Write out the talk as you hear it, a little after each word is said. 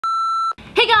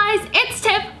guys, it's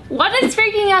Tiff. What is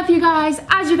freaking up, you guys?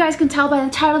 As you guys can tell by the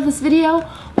title of this video,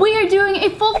 we are doing a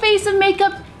full face of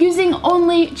makeup using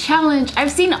only challenge.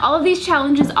 I've seen all of these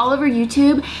challenges all over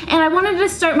YouTube and I wanted to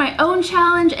start my own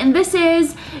challenge, and this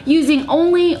is using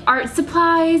only art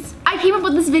supplies. I came up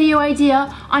with this video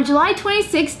idea on July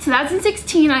 26,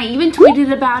 2016. I even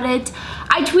tweeted about it.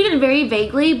 I tweeted very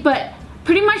vaguely, but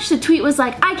pretty much the tweet was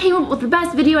like, I came up with the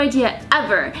best video idea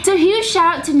ever. So huge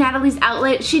shout out to Natalie's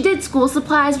outlet. She did school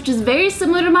supplies, which is very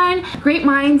similar to mine. Great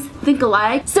minds think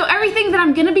alike. So everything that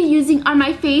I'm gonna be using on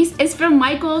my face is from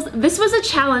Michaels. This was a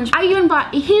challenge. I even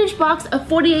bought a huge box of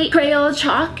 48 Crayola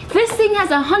chalk. This thing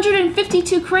has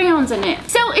 152 crayons in it.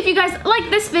 So if you guys like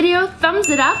this video,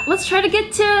 thumbs it up. Let's try to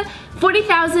get to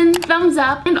 40,000 thumbs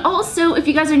up. And also, if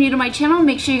you guys are new to my channel,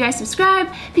 make sure you guys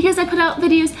subscribe because I put out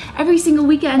videos every single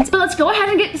weekend. But let's go ahead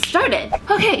and get started.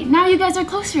 Okay, now you guys are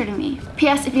closer to me.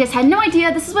 P.S. If you guys had no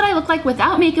idea, this is what I look like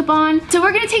without makeup on. So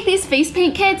we're gonna take these face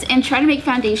paint kits and try to make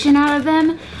foundation out of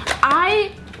them.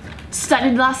 I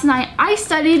studied last night. I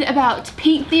studied about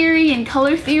paint theory and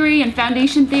color theory and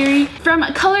foundation theory. From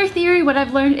color theory, what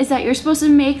I've learned is that you're supposed to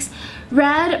mix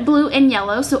red, blue, and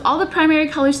yellow, so all the primary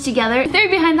colors together. The theory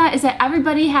behind that is that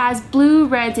everybody has blue,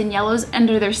 reds, and yellows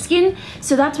under their skin,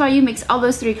 so that's why you mix all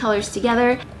those three colors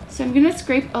together. So I'm gonna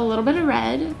scrape a little bit of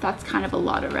red. That's kind of a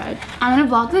lot of red. I'm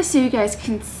gonna vlog this so you guys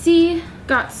can see.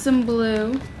 Got some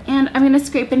blue, and I'm gonna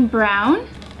scrape in brown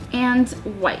and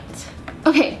white.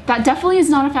 Okay, that definitely is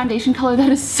not a foundation color.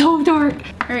 That is so dark.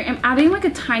 All right, I'm adding like a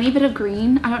tiny bit of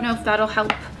green. I don't know if that'll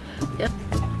help. Yep.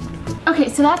 Okay,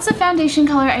 so that's the foundation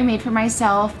color I made for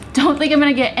myself. Don't think I'm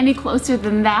gonna get any closer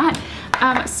than that.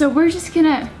 So we're just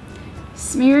gonna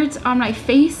smear it on my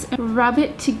face and rub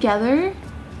it together.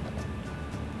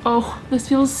 Oh, this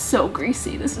feels so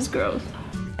greasy. This is gross.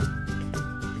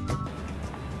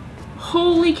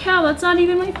 Holy cow, that's not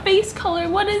even my face color.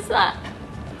 What is that?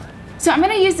 So I'm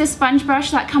gonna use this sponge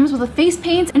brush that comes with a face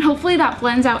paint, and hopefully that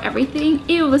blends out everything.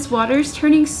 Ew, this water is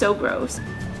turning so gross.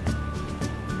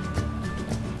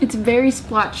 It's very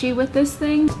splotchy with this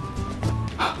thing.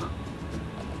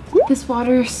 This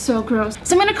water is so gross.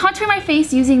 So I'm gonna contour my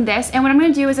face using this, and what I'm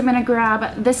gonna do is I'm gonna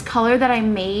grab this color that I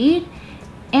made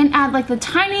and add like the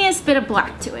tiniest bit of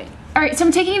black to it. All right, so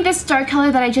I'm taking this dark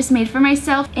color that I just made for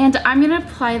myself, and I'm gonna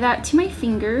apply that to my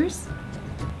fingers.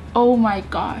 Oh my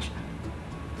gosh.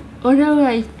 What am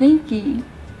I thinking?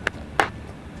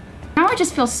 Now I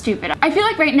just feel stupid. I feel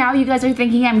like right now you guys are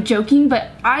thinking I'm joking, but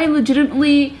I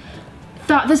legitimately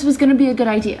thought this was gonna be a good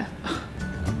idea.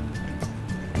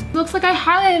 Looks like I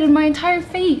highlighted my entire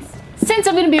face. Since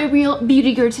I'm gonna be a real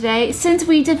beauty girl today, since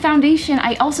we did foundation,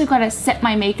 I also gotta set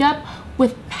my makeup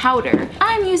with powder.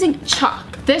 I'm using chalk.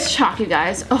 This chalk, you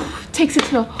guys, takes it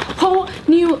to a whole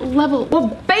new level.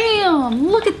 Well, bam!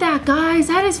 Look at that, guys.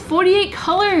 That is 48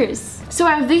 colors. So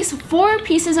I have these 4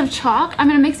 pieces of chalk. I'm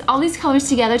gonna mix all these colors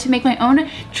together to make my own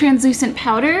translucent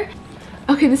powder.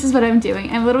 Okay, this is what I'm doing.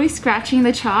 I'm literally scratching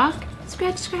the chalk.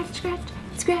 Scratch, scratch, scratch,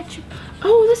 scratch.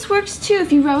 Oh, this works too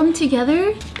if you rub them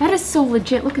together. That is so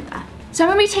legit, look at that. So I'm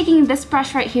gonna be taking this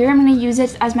brush right here. I'm gonna use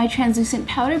it as my translucent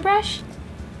powder brush.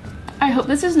 I hope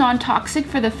this is non-toxic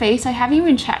for the face. I haven't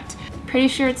even checked. Pretty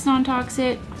sure it's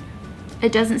non-toxic.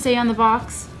 It doesn't say on the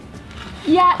box.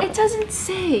 Yeah, it doesn't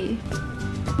say.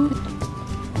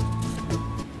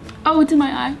 Oh, it's in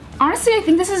my eye. Honestly, I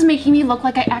think this is making me look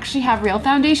like I actually have real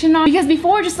foundation on, because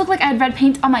before it just looked like I had red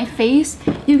paint on my face.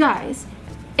 You guys,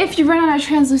 if you run out of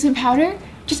translucent powder,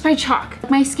 just buy chalk.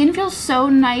 My skin feels so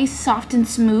nice, soft, and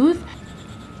smooth.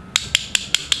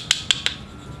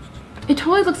 It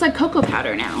totally looks like cocoa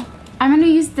powder now. I'm gonna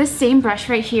use this same brush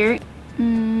right here.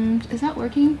 Is that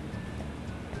working?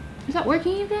 Is that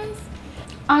working, you guys?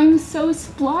 I'm so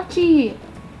splotchy.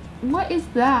 What is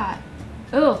that?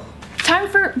 Ugh. Time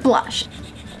for blush.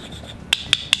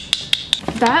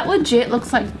 That legit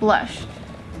looks like blush.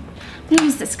 I'm gonna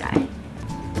use this guy.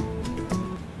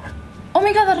 Oh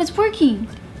my god, that is working.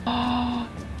 Oh,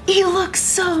 he looks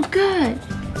so good.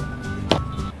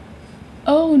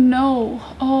 Oh no,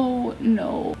 oh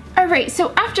no. All right,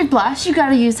 so after blush, you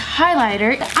gotta use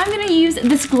highlighter. I'm gonna use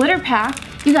this glitter pack.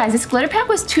 You guys, this glitter pack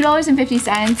was $2.50.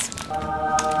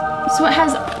 So it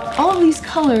has all of these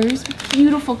colors,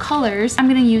 beautiful colors. I'm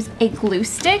gonna use a glue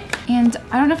stick, and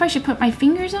I don't know if I should put my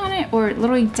fingers on it or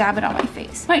literally dab it on my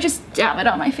face. I might just dab it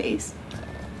on my face.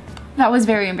 That was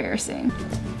very embarrassing.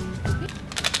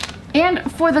 And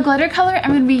for the glitter color,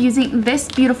 I'm gonna be using this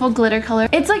beautiful glitter color.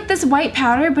 It's like this white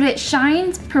powder, but it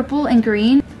shines purple and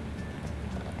green.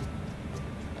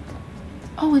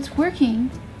 Oh, it's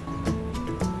working.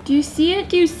 Do you see it?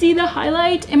 Do you see the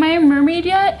highlight? Am I a mermaid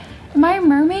yet? Am I a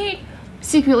mermaid?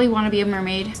 secretly want to be a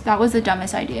mermaid. That was the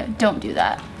dumbest idea. Don't do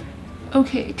that.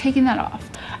 Okay, taking that off.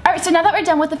 All right, so now that we're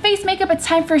done with the face makeup, it's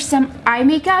time for some eye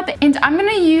makeup. And I'm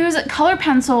gonna use color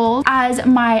pencil as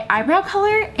my eyebrow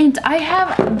color. And I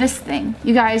have this thing.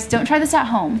 You guys, don't try this at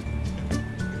home.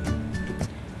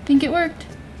 Think it worked?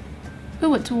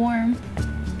 Ooh, it's warm.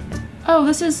 Oh,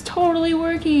 this is totally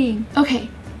working. Okay,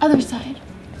 other side.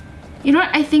 You know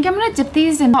what? I think I'm gonna dip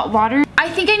these in hot water. I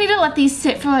think I need to let these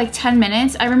sit for like 10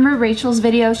 minutes. I remember Rachel's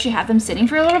video, she had them sitting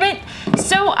for a little bit.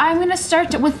 So I'm gonna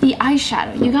start with the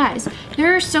eyeshadow. You guys,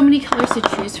 there are so many colors to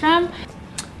choose from.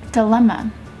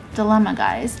 Dilemma,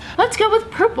 guys. Let's go with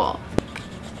purple.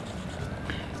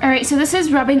 All right, so this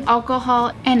is rubbing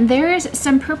alcohol, and there is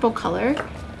some purple color.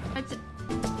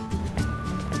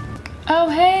 Oh,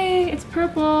 hey, it's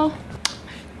purple.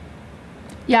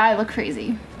 Yeah, I look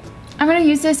crazy. I'm gonna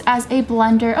use this as a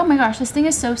blender. Oh my gosh, this thing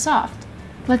is so soft.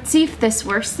 Let's see if this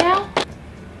works now.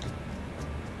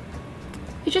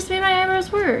 It just made my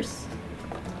eyebrows worse.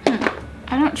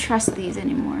 I don't trust these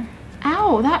anymore.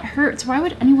 Ow, that hurts. Why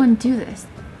would anyone do this?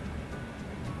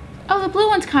 Oh, the blue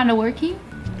one's kind of working.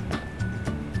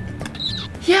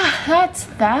 Yeah, that's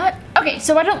that. Okay,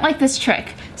 so I don't like this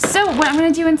trick. So what I'm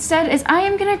gonna do instead is I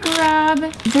am gonna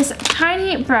grab this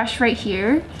tiny brush right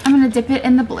here. I'm gonna dip it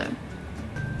in the blue.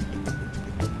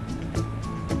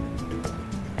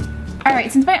 All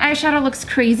right, since my eyeshadow looks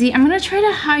crazy, I'm gonna try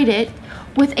to hide it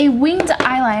with a winged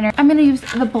eyeliner. I'm gonna use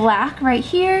the black right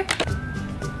here.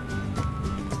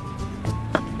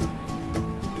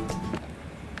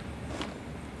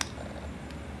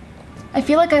 I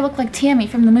feel like I look like Tammy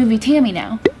from the movie Tammy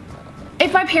now.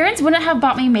 If my parents wouldn't have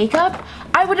bought me makeup,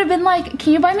 I would have been like,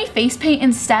 can you buy me face paint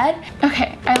instead?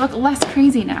 Okay, I look less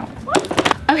crazy now.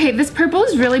 Okay, this purple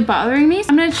is really bothering me. So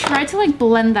I'm gonna try to like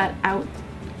blend that out.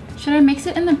 Should I mix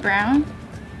it in the brown?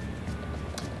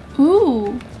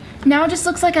 Ooh, now it just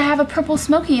looks like I have a purple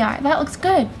smoky eye. That looks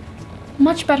good.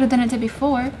 Much better than it did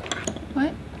before.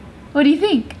 What? What do you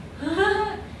think?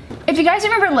 If you guys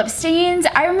remember lip stains,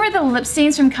 I remember the lip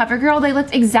stains from CoverGirl. They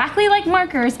looked exactly like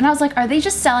markers, and I was like, are they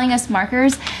just selling us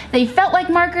markers? They felt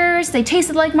like markers, they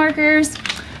tasted like markers.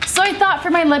 So I thought for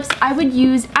my lips, I would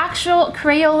use actual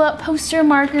Crayola poster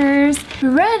markers,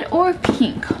 red or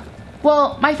pink.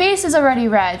 Well, my face is already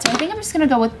red, so I think I'm just gonna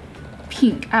go with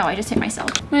pink. Ow, I just hit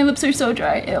myself. My lips are so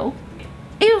dry, ew.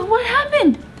 Ew, what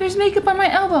happened? There's makeup on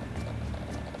my elbow.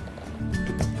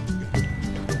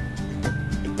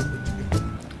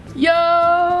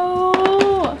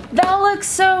 Yo, that looks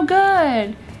so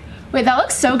good. Wait, that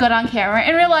looks so good on camera.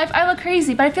 In real life, I look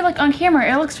crazy, but I feel like on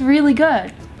camera, it looks really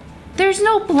good. There's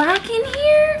no black in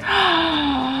here?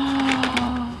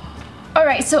 All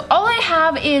right, so all I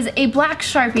have is a black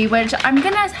Sharpie, which I'm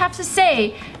gonna have to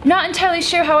say, not entirely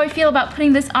sure how I feel about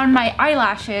putting this on my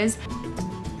eyelashes.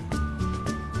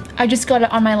 I just got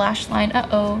it on my lash line,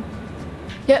 uh-oh.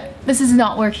 Yep, this is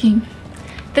not working.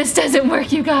 This doesn't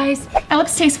work, you guys. My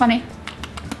lips taste funny.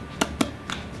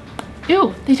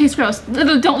 Ew, they taste gross.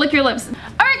 Don't lick your lips. All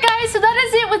right, guys, so that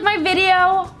is it with my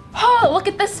video. Oh, look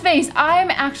at this face.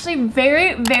 I'm actually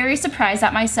very, very surprised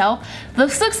at myself.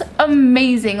 This looks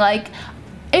amazing. Like,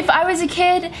 if I was a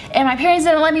kid and my parents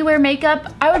didn't let me wear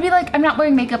makeup, I would be like, I'm not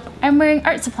wearing makeup, I'm wearing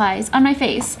art supplies on my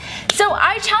face. So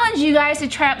I challenge you guys to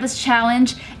try out this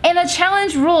challenge. And the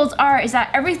challenge rules is that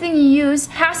everything you use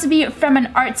has to be from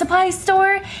an art supply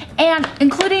store, and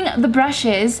including the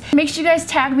brushes. Make sure you guys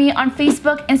tag me on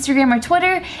Facebook, Instagram, or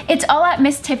Twitter. It's all at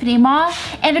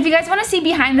MissTiffanyMa. And if you guys want to see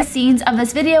behind the scenes of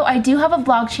this video, I do have a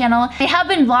vlog channel. I have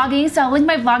been vlogging, so I'll link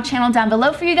my vlog channel down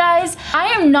below for you guys. I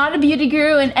am not a beauty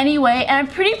guru in any way, and I'm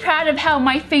pretty proud of how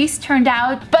my face turned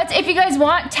out. But if you guys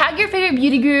want, tag your favorite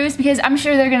beauty gurus, because I'm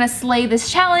sure they're gonna slay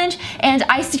this challenge, and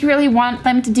I secretly want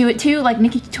them to do it too. Like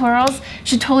Nikkietutorials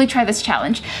should totally try this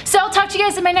challenge. So I'll talk to you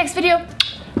guys in my next video.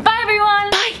 Bye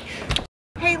everyone! Bye!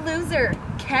 Hey loser,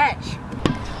 catch.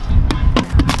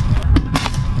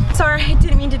 Sorry, I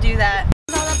didn't mean to do that.